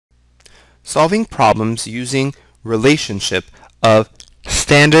solving problems using relationship of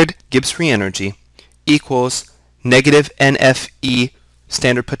standard Gibbs free energy equals negative nFE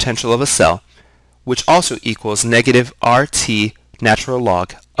standard potential of a cell, which also equals negative RT natural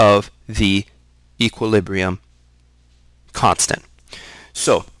log of the equilibrium constant.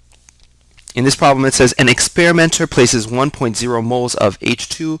 So in this problem it says an experimenter places 1.0 moles of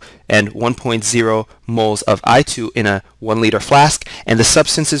H2 and 1.0 moles of I2 in a 1 liter flask, and the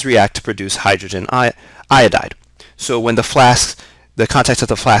substances react to produce hydrogen iodide. So when the contacts of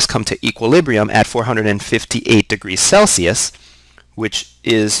the flask come to equilibrium at 458 degrees Celsius, which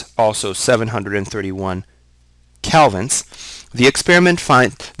is also 731 kelvins, the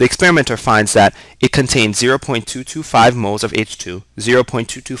experimenter finds that it contains 0.225 moles of H2,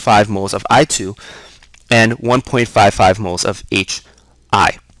 0.225 moles of I2, and 1.55 moles of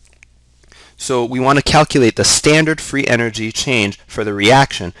HI. So we want to calculate the standard free energy change for the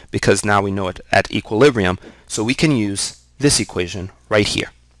reaction because now we know it at equilibrium, so we can use this equation right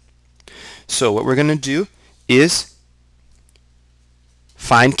here. So what we're going to do is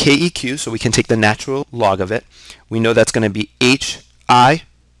find KEQ, so we can take the natural log of it. We know that's going to be HI,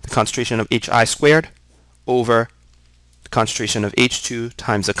 the concentration of HI squared, over the concentration of H2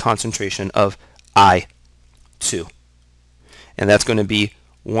 times the concentration of I2. And that's going to be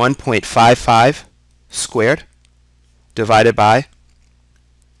 1.55 squared divided by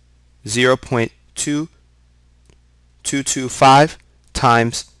 0.2225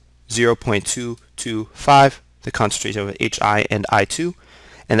 times 0.225, the concentration of HI and I2,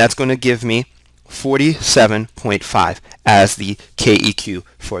 and that's going to give me 47.5 as the KEQ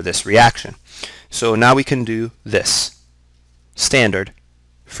for this reaction. So now we can do this. Standard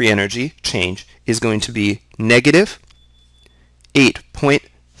free energy change is going to be negative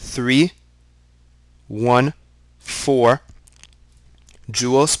 8.314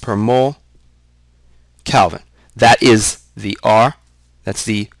 joules per mole Kelvin. That is the R. That's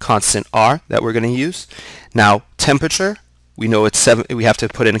the constant R that we're going to use. Now temperature, we know it's we have to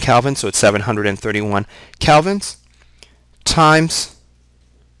put in Kelvin, so it's 731 kelvins times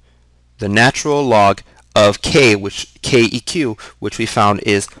the natural log of K, which KEQ, which we found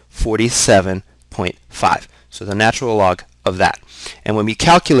is 47.5. So the natural log of that. And when we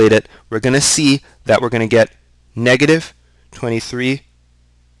calculate it, we're going to see that we're going to get negative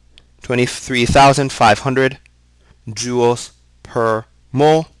 23,500 joules per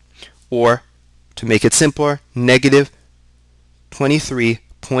mole, or to make it simpler, negative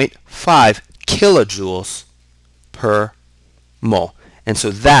 23.5 kilojoules per mole. And so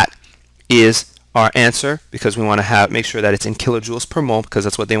that is our answer, because we want to make sure that it's in kilojoules per mole, because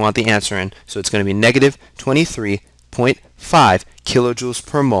that's what they want the answer in. So it's going to be negative 23.5 kilojoules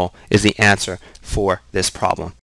per mole is the answer for this problem.